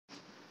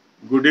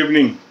Good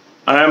evening.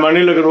 I am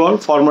Anil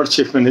Agarwal, former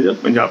Chief Manager,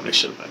 Punjab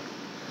National Bank.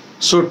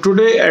 So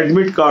today,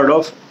 admit card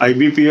of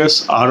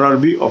IBPS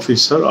RRB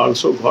officer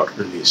also got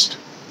released.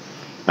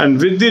 And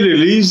with the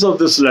release of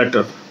this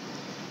letter,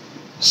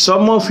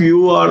 some of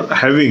you are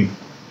having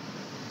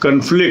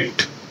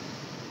conflict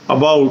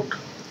about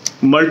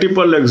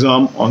multiple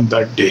exam on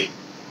that day.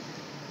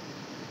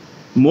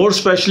 More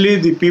especially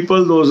the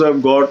people those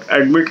have got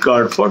admit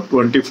card for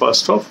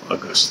 21st of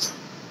August.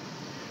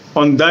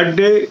 On that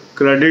day,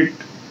 credit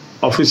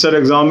officer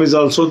exam is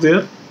also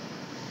there.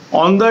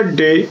 On that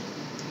day,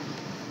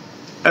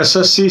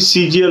 SSC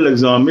CGL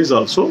exam is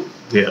also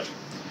there.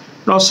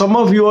 Now, some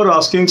of you are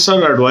asking,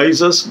 sir,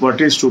 advise us what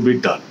is to be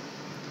done.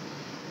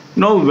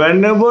 Now,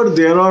 whenever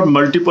there are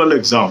multiple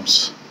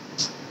exams,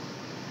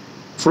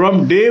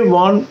 from day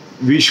one,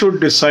 we should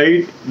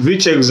decide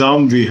which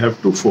exam we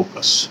have to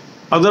focus.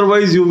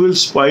 Otherwise, you will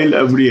spoil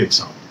every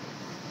exam.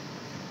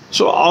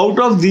 So, out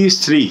of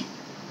these three,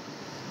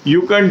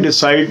 you can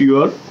decide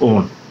your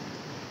own.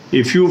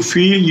 If you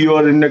feel you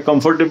are in a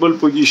comfortable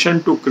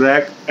position to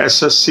crack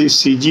SSC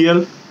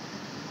CGL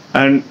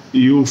and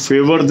you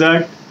favor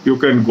that, you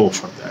can go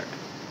for that.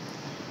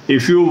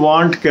 If you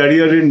want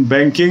career in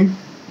banking,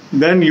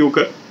 then you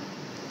can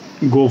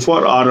go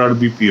for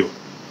RRBPO.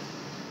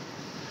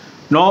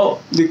 Now,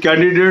 the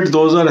candidate,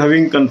 those are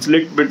having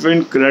conflict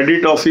between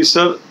credit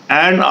officer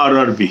and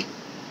RRB.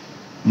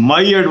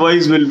 My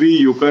advice will be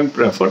you can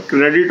prefer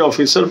credit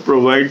officer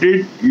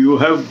provided you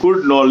have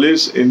good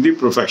knowledge in the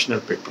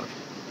professional paper.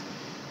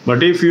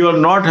 But if you are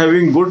not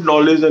having good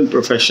knowledge in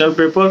professional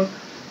paper,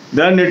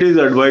 then it is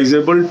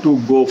advisable to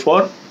go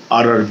for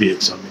RRB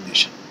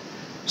examination.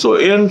 So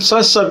in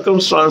such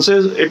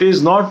circumstances, it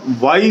is not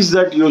wise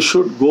that you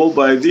should go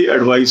by the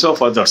advice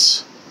of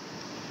others.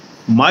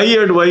 My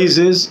advice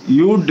is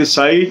you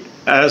decide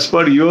as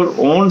per your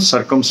own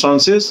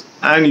circumstances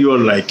and your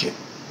liking.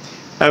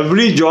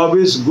 Every job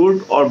is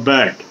good or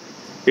bad.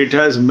 It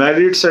has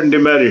merits and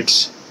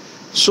demerits.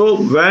 So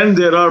when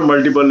there are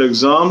multiple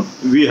exams,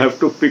 we have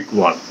to pick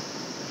one.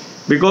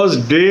 Because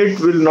date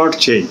will not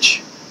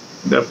change.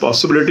 The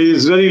possibility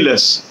is very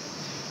less.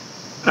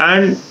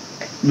 And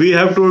we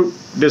have to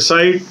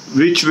decide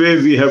which way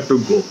we have to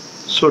go.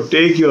 So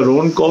take your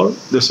own call.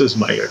 This is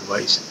my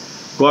advice.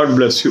 God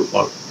bless you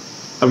all.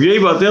 अब यही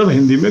बातें हम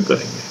हिंदी में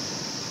करेंगे.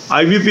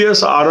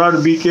 IBPS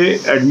RRB के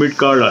admit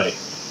card आए.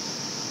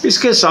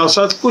 इसके साथ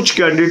साथ कुछ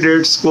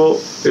कैंडिडेट्स को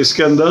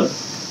इसके अंदर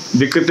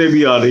दिक्कतें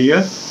भी आ रही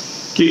है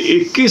कि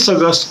 21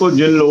 अगस्त को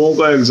जिन लोगों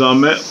का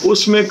एग्ज़ाम है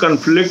उसमें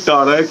कन्फ्लिक्ट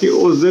आ रहा है कि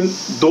उस दिन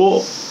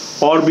 2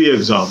 और भी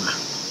एग्ज़ाम है.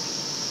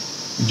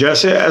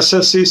 जैसे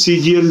SSC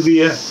CGL भी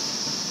है,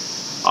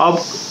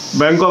 अब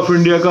बैंक ऑफ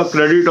इंडिया का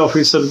क्रेडिट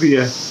ऑफिसर भी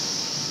है.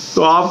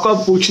 तो आपका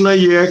पूछना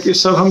ये है कि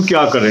सर हम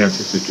क्या करें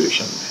ऐसी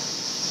सिचुएशन में.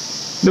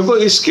 देखो,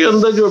 इसके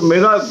अंदर जो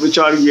मेरा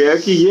विचार ये है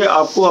कि ये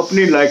आपको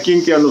अपनी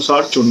लाइकिंग के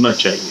अनुसार चुनना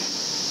चाहिए.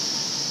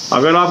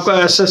 अगर आपका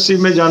SSC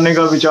में जाने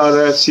का विचार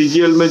है,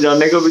 CGL में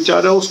जाने का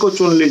विचार है, उसको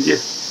चुन लीजिए.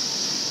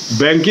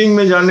 बैंकिंग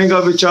में जाने का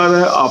विचार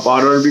है, आप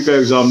RRB का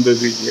एग्ज़ाम दे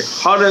दीजिए.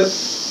 हर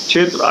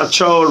क्षेत्र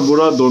अच्छा और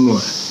बुरा दोनों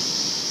है.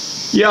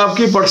 ये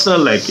आपकी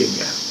पर्सनल लाइकिंग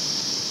है.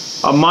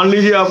 अब मान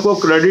लीजिए आपको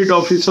क्रेडिट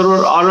ऑफिसर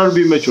और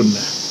RRB में चुनना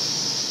है,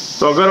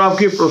 तो अगर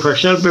आपकी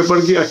प्रोफेशनल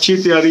पेपर की अच्छी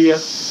तैयारी है,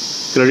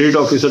 क्रेडिट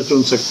ऑफिसर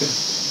चुन सकते हैं.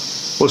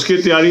 उसकी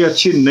तैयारी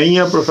अच्छी नहीं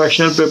है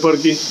प्रोफेशनल पेपर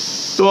की,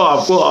 तो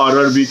आपको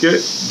RRB के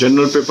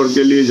जनरल पेपर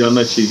के लिए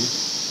जाना चाहिए.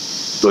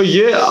 तो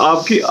ये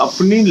आपकी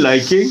अपनी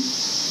लाइकिंग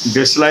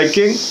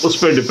डिसलाइकिंग उस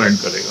पर डिपेंड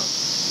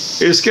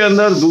करेगा. इसके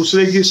अंदर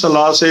दूसरे की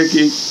सलाह से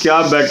कि क्या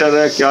बेटर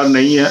है क्या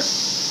नहीं है,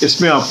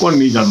 इसमें आपको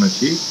नहीं जाना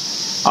चाहिए.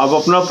 आप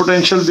अपना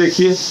पोटेंशियल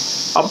देखिए,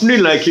 अपनी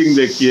लाइकिंग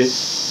देखिए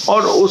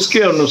और उसके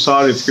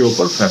अनुसार इसके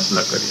ऊपर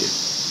फैसला करिए.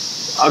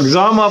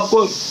 एग्ज़ाम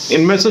आपको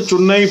इनमें से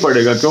चुनना ही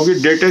पड़ेगा क्योंकि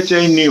डेटें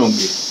चेंज नहीं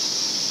होंगी.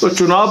 तो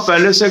चुनाव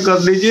पहले से कर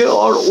लीजिए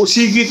और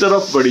उसी की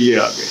तरफ बढ़िए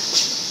आगे.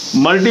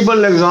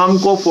 मल्टीपल एग्ज़ाम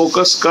को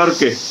फोकस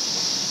करके,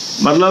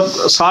 मतलब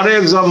सारे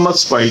एग्ज़ाम मत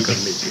स्पाइल कर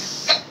लीजिए.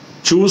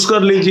 चूज़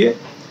कर लीजिए.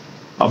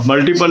 अब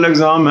मल्टीपल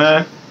एग्ज़ाम है,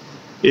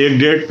 एक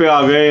डेट पे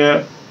आ गए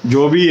हैं,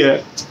 जो भी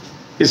है,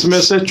 इसमें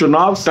से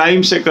चुनाव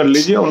टाइम से कर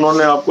लीजिए.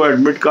 उन्होंने आपको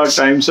एडमिट कार्ड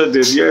टाइम से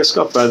दे दिया,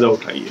 इसका फ़ायदा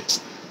उठाइए.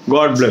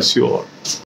 God bless you all.